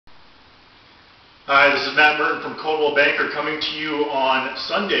Hi, this is Matt Murton from Coldwell Banker coming to you on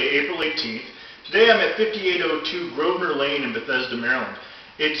Sunday, April 18th. Today I'm at 5802 Grosvenor Lane in Bethesda, Maryland.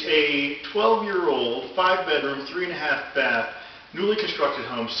 It's a 12-year-old, 5-bedroom, 3.5 bath, newly constructed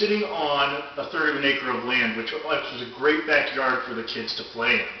home sitting on a third of an acre of land, which was a great backyard for the kids to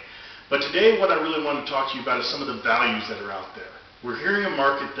play in. But today what I really want to talk to you about is some of the values that are out there. We're hearing a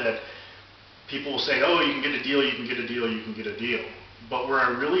market that people will say, oh, you can get a deal, you can get a deal, you can get a deal. But where I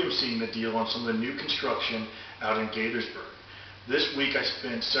really am seeing the deal on some of the new construction out in Gaithersburg. This week I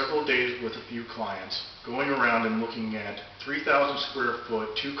spent several days with a few clients going around and looking at 3,000 square foot,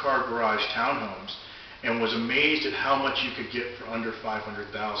 2-car garage townhomes, and was amazed at how much you could get for under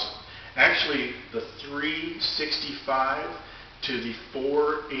 $500,000. Actually, the 365 to the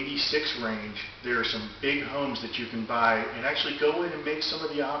 486 range, there are some big homes that you can buy and actually go in and make some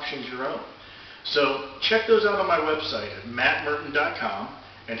of the options your own. So check those out on my website at mattmurton.com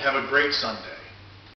and have a great Sunday.